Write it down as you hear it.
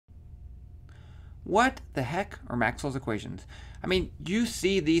What the heck are Maxwell's equations? I mean, you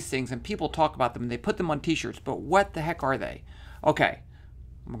see these things and people talk about them and they put them on t-shirts, but what the heck are they? Okay,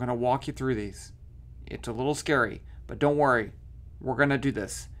 I'm going to walk you through these. It's a little scary, but don't worry. We're going to do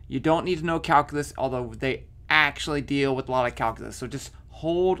this. You don't need to know calculus, although they actually deal with a lot of calculus. So just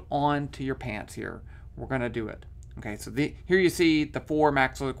hold on to your pants here. We're going to do it. Okay, so here you see the 4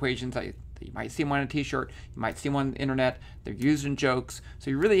 Maxwell equations. You might see them on a t-shirt. You might see them on the internet. They're used in jokes. So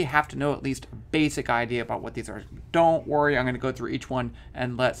you really have to know at least a basic idea about what these are. Don't worry. I'm going to go through each one,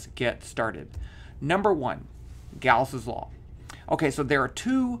 and let's get started. Number 1, Gauss's law. Okay, so there are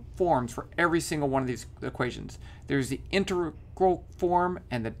 2 forms for every single one of these equations. There's the integral form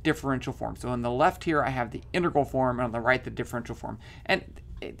and the differential form. So on the left here, I have the integral form, and on the right, the differential form. And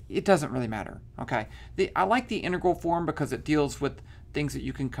it doesn't really matter, okay? I like the integral form because it deals with things that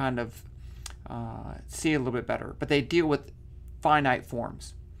you can kind of see a little bit better, but they deal with finite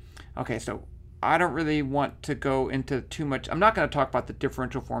forms. Okay, so I don't really want to go into too much. I'm not going to talk about the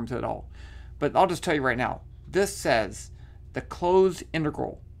differential forms at all, but I'll just tell you right now. This says the closed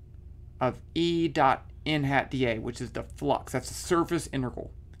integral of E dot n hat dA, which is the flux, that's the surface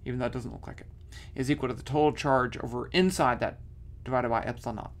integral, even though it doesn't look like it, is equal to the total charge over inside that divided by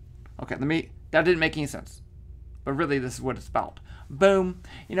epsilon naught. Okay, that didn't make any sense, but really this is what it's about. Boom.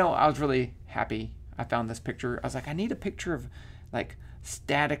 You know, I was really happy I found this picture. I was like, I need a picture of like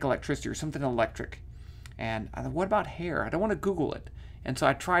static electricity or something electric. And I thought, what about hair? I don't want to Google it. And so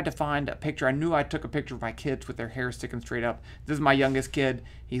I tried to find a picture. I knew I took a picture of my kids with their hair sticking straight up. This is my youngest kid.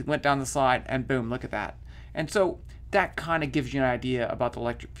 He went down the slide and boom, look at that. And so that kind of gives you an idea about the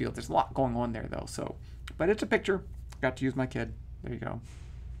electric field. There's a lot going on there though. But it's a picture. Got to use my kid. There you go.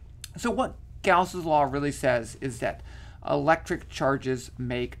 So what Gauss's law really says is that electric charges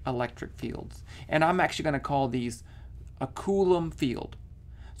make electric fields. And I'm actually going to call these a Coulomb field.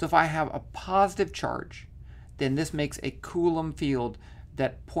 So if I have a positive charge, then this makes a Coulomb field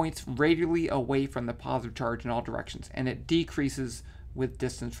that points radially away from the positive charge in all directions, and it decreases with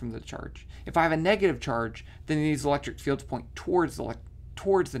distance from the charge. If I have a negative charge, then these electric fields point towards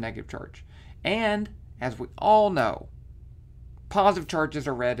the negative charge. And as we all know, positive charges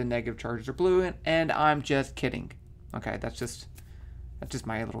are red and negative charges are blue, and I'm just kidding. Okay, that's just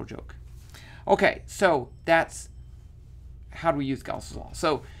my little joke. Okay, so that's how do we use Gauss's law.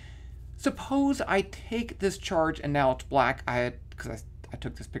 So suppose I take this charge, and now it's black. Because I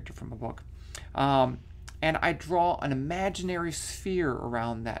took this picture from a book, and I draw an imaginary sphere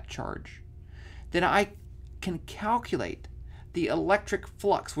around that charge. Then I can calculate the electric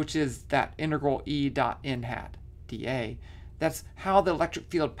flux, which is that integral E dot n hat dA. That's how the electric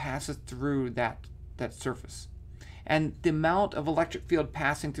field passes through that surface. And the amount of electric field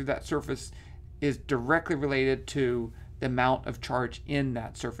passing through that surface is directly related to the amount of charge in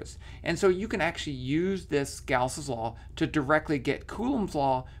that surface. And so you can actually use this Gauss's law to directly get Coulomb's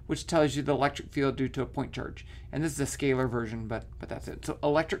law, which tells you the electric field due to a point charge. And this is a scalar version, but that's it. So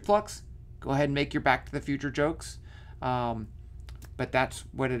electric flux, go ahead and make your Back to the Future jokes. But that's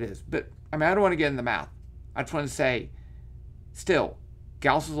what it is. But I mean, I don't want to get into math. I just want to say, still,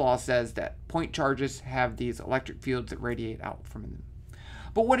 Gauss's law says that point charges have these electric fields that radiate out from them.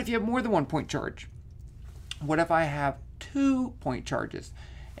 But what if you have more than one point charge? What if I have 2 point charges?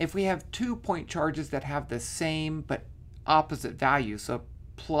 If we have 2 point charges that have the same but opposite values, so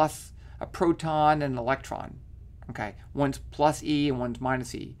plus a proton and an electron, okay, one's plus E and one's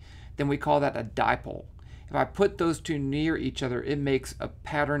minus E, then we call that a dipole. If I put those 2 near each other, it makes a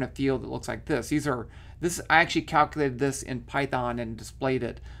pattern of field that looks like this. I actually calculated this in Python and displayed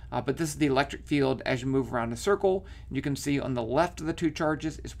it, but this is the electric field as you move around a circle. You can see on the left of the 2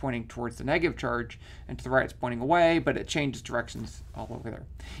 charges is pointing towards the negative charge, and to the right it's pointing away, but it changes directions all over there.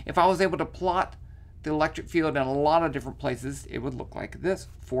 If I was able to plot the electric field in a lot of different places, it would look like this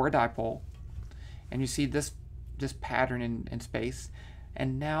for a dipole. And you see this pattern in space.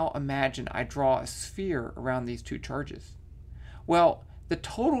 And now imagine I draw a sphere around these 2 charges. Well, the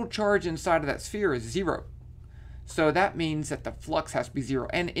total charge inside of that sphere is 0. So that means that the flux has to be 0.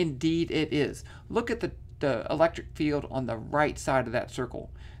 And indeed it is. Look at the electric field on the right side of that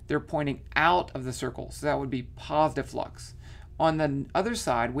circle. They're pointing out of the circle. So that would be positive flux. On the other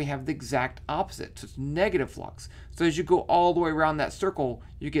side, we have the exact opposite. So it's negative flux. So as you go all the way around that circle,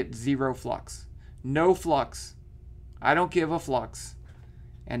 you get 0 flux. No flux. I don't give a flux.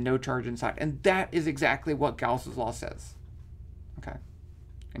 And no charge inside. And that is exactly what Gauss's law says. Okay.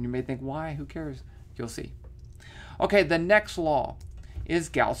 And you may think, why? Who cares? You'll see. Okay, the next law is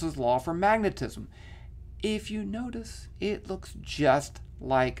Gauss's law for magnetism. If you notice, it looks just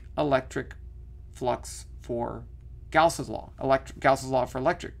like electric flux for Gauss's law. Gauss's law for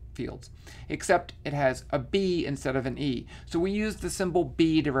electric fields, except it has a B instead of an E. So we use the symbol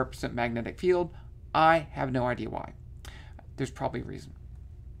B to represent magnetic field. I have no idea why. There's probably a reason.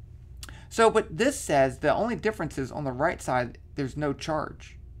 So, but this says the only difference is on the right side, there's no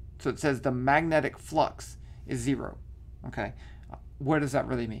charge. So it says the magnetic flux is 0. Okay, what does that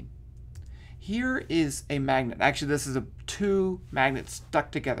really mean? Here is a magnet. Actually, this is two magnets stuck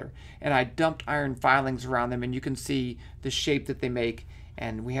together, and I dumped iron filings around them, and you can see the shape that they make,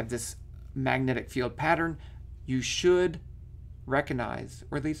 and we have this magnetic field pattern. You should recognize,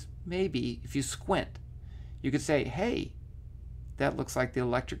 or at least maybe if you squint, you could say, hey, that looks like the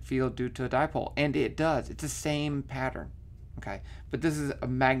electric field due to a dipole, and it does. It's the same pattern, okay? But this is a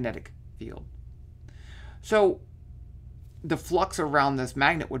magnetic field. So the flux around this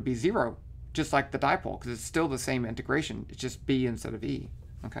magnet would be 0, just like the dipole, because it's still the same integration. It's just B instead of E,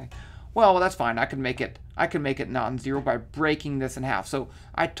 okay? Well, that's fine. I can make it non-zero by breaking this in half. So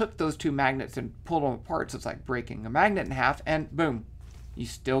I took those two magnets and pulled them apart. So it's like breaking a magnet in half, and boom, you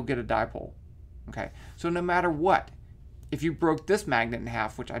still get a dipole, okay? So no matter what, if you broke this magnet in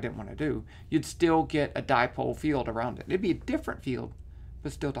half, which I didn't want to do, you'd still get a dipole field around it. It'd be a different field,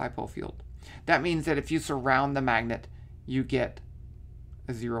 but still dipole field. That means that if you surround the magnet, you get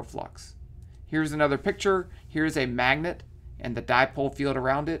a 0 flux. Here's another picture. Here's a magnet and the dipole field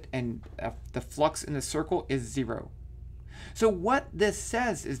around it, and the flux in the circle is 0. So what this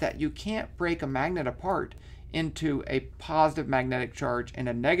says is that you can't break a magnet apart into a positive magnetic charge and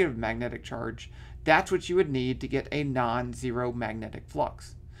a negative magnetic charge. That's what you would need to get a non-zero magnetic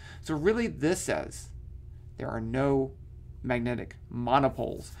flux. So really this says there are no magnetic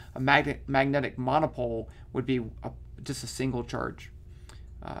monopoles. A magnetic monopole would be just a single charge.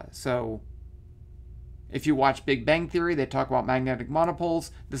 So if you watch Big Bang Theory, they talk about magnetic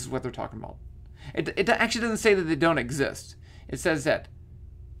monopoles. This is what they're talking about. It actually doesn't say that they don't exist. It says that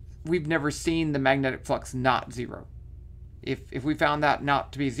we've never seen the magnetic flux not 0. If we found that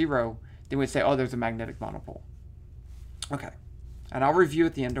not to be 0, then we'd say, oh, there's a magnetic monopole. Okay, and I'll review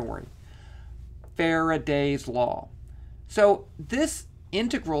at the end, don't worry. Faraday's law. So this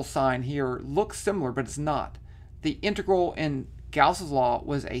integral sign here looks similar, but it's not. The integral in Gauss's law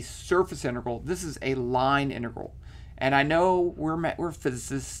was a surface integral. This is a line integral. And I know we're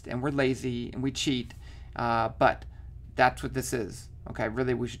physicists and we're lazy and we cheat, but that's what this is. Okay,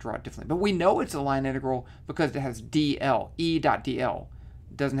 really we should draw it differently. But we know it's a line integral because it has dl, E dot dl.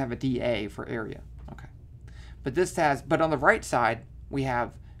 It doesn't have a dA for area. Okay, but this has, but on the right side, we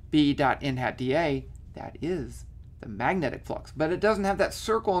have B dot n hat dA. That is the magnetic flux, but it doesn't have that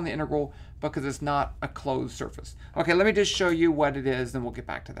circle in the integral because it's not a closed surface. Okay, let me just show you what it is, then we'll get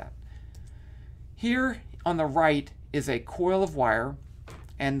back to that. Here on the right is a coil of wire,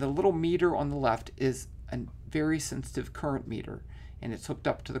 and the little meter on the left is a very sensitive current meter, and it's hooked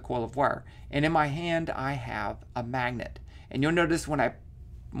up to the coil of wire. And in my hand, I have a magnet. And you'll notice when I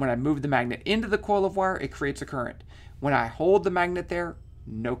move the magnet into the coil of wire, it creates a current. When I hold the magnet there,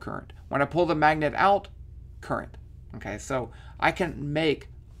 no current. When I pull the magnet out, current. Okay, so I can make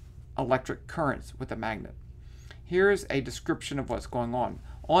electric currents with a magnet. Here's a description of what's going on.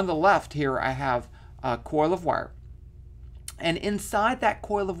 On the left here, I have a coil of wire. And inside that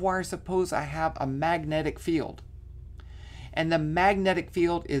coil of wire, suppose I have a magnetic field. And the magnetic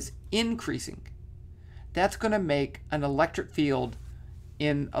field is increasing. That's going to make an electric field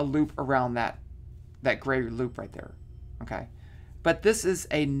in a loop around that gray loop right there. Okay. But this is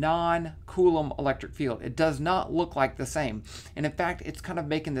a non-Coulomb electric field. It does not look like the same. And in fact, it's kind of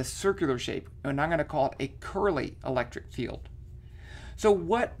making this circular shape. And I'm going to call it a curly electric field. So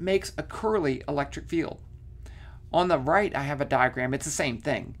what makes a curly electric field? On the right, I have a diagram. It's the same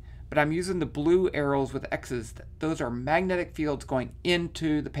thing. But I'm using the blue arrows with X's. Those are magnetic fields going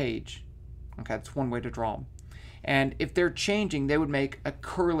into the page. Okay, that's one way to draw them. And if they're changing, they would make a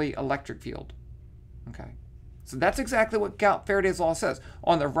curly electric field. Okay. So that's exactly what Faraday's law says.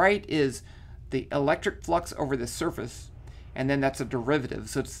 On the right is the electric flux over the surface, and then that's a derivative.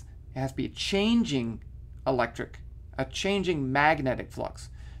 So it has to be a changing magnetic flux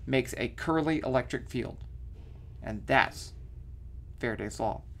makes a curly electric field. And that's Faraday's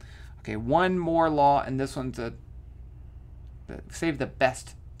law. Okay, one more law, and this one's save the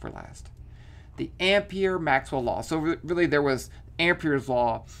best for last. The Ampere-Maxwell law. So really there was Ampere's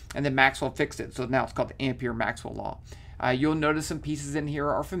law, and then Maxwell fixed it. So now it's called the Ampere-Maxwell law. You'll notice some pieces in here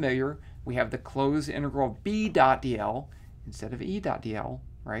are familiar. We have the closed integral of B dot dl instead of E dot dl,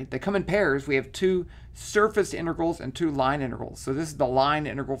 right? They come in pairs. We have two surface integrals and two line integrals. So this is the line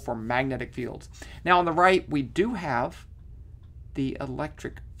integral for magnetic fields. Now on the right, we do have the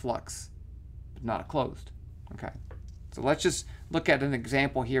electric flux, but not closed. Okay. So let's look at an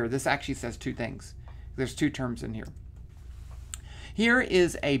example here. This actually says two things. There's two terms in here. Here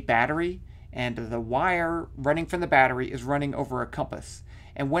is a battery, and the wire running from the battery is running over a compass.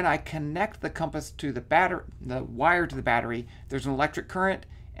 And when I connect the compass to the wire to the battery, there's an electric current,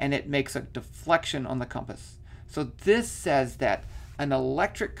 and it makes a deflection on the compass. So this says that an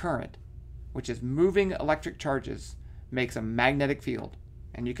electric current, which is moving electric charges, makes a magnetic field.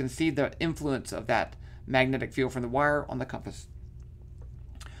 And you can see the influence of that magnetic field from the wire on the compass.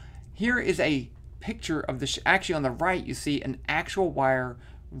 Here is a picture of the, actually on the right you see an actual wire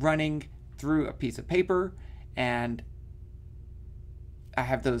running through a piece of paper, and I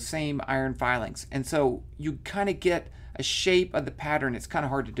have those same iron filings. And so you kind of get a shape of the pattern. It's kind of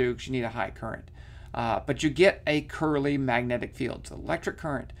hard to do because you need a high current. But you get a curly magnetic field. So electric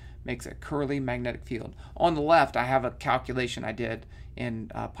current makes a curly magnetic field. On the left, I have a calculation I did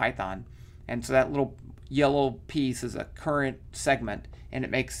in Python. And so that little yellow piece is a current segment, and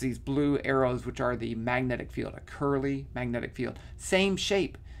it makes these blue arrows, which are the magnetic field, a curly magnetic field. Same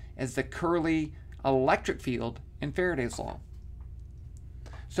shape as the curly electric field in Faraday's law.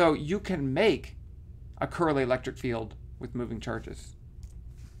 So you can make a curly electric field with moving charges.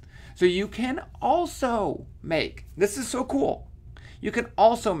 So you can also make, this is so cool, you can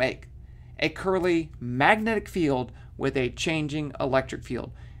also make a curly magnetic field with a changing electric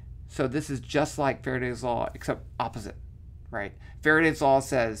field. So this is just like Faraday's law, except opposite, right? Faraday's law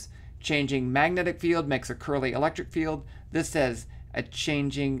says changing magnetic field makes a curly electric field. This says a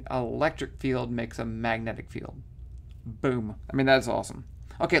changing electric field makes a magnetic field. Boom. I mean, that's awesome.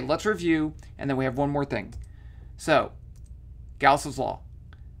 Okay, let's review, and then we have one more thing. So, Gauss's law.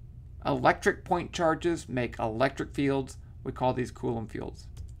 Electric point charges make electric fields. We call these Coulomb fields.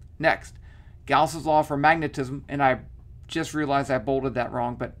 Next, Gauss's law for magnetism, and I just realized I bolded that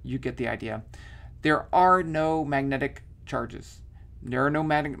wrong, but you get the idea. There are no magnetic charges. There are no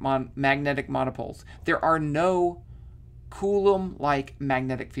magnetic monopoles. There are no Coulomb-like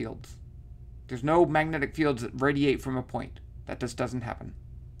magnetic fields. There's no magnetic fields that radiate from a point. That just doesn't happen.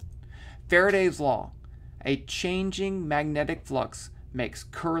 Faraday's law. A changing magnetic flux makes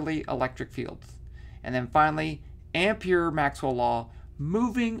curly electric fields. And then finally, Ampere-Maxwell law.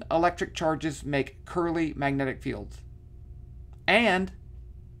 Moving electric charges make curly magnetic fields. And,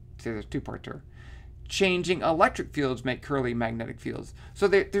 see, there's two parts here. Changing electric fields make curly magnetic fields. So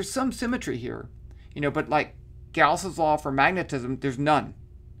there's some symmetry here, but like Gauss's law for magnetism, there's none.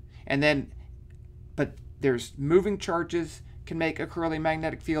 And then, but there's moving charges can make a curly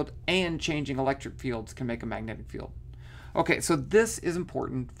magnetic field, and changing electric fields can make a magnetic field. Okay, so this is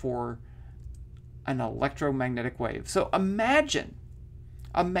important for an electromagnetic wave. So imagine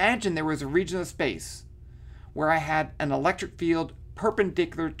there was a region of space where I had an electric field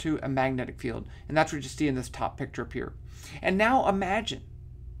perpendicular to a magnetic field. And that's what you see in this top picture up here. And now imagine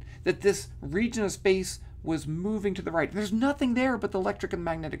that this region of space was moving to the right. There's nothing there but the electric and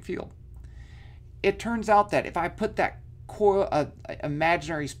magnetic field. It turns out that if I put that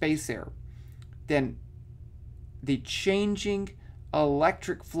imaginary space there, then the changing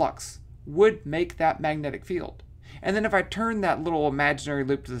electric flux would make that magnetic field. And then if I turn that little imaginary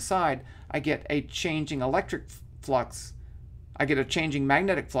loop to the side, I get a changing electric flux. I get a changing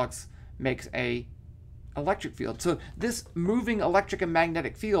magnetic flux makes a electric field. So this moving electric and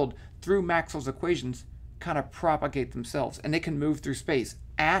magnetic field through Maxwell's equations kind of propagate themselves, and they can move through space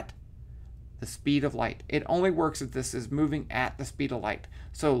at the speed of light. It only works if this is moving at the speed of light.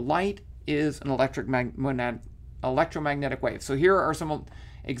 So light is an electromagnetic wave. So here are some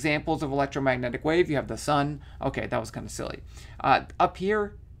examples of electromagnetic wave. You have the sun. Okay, that was kind of silly. Up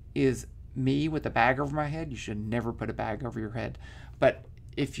here is me with a bag over my head. You should never put a bag over your head. But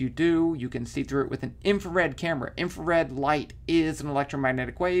if you do, you can see through it with an infrared camera. Infrared light is an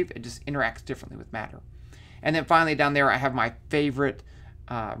electromagnetic wave. It just interacts differently with matter. And then finally down there I have my favorite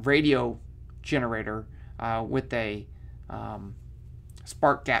radio generator with a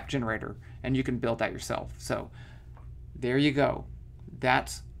spark gap generator, and you can build that yourself. So there you go.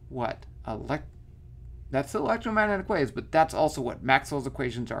 That's what that's electromagnetic waves, but that's also what Maxwell's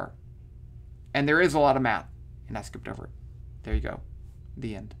equations are. And there is a lot of math, and I skipped over it. There you go.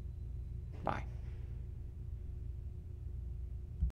 The end. Bye.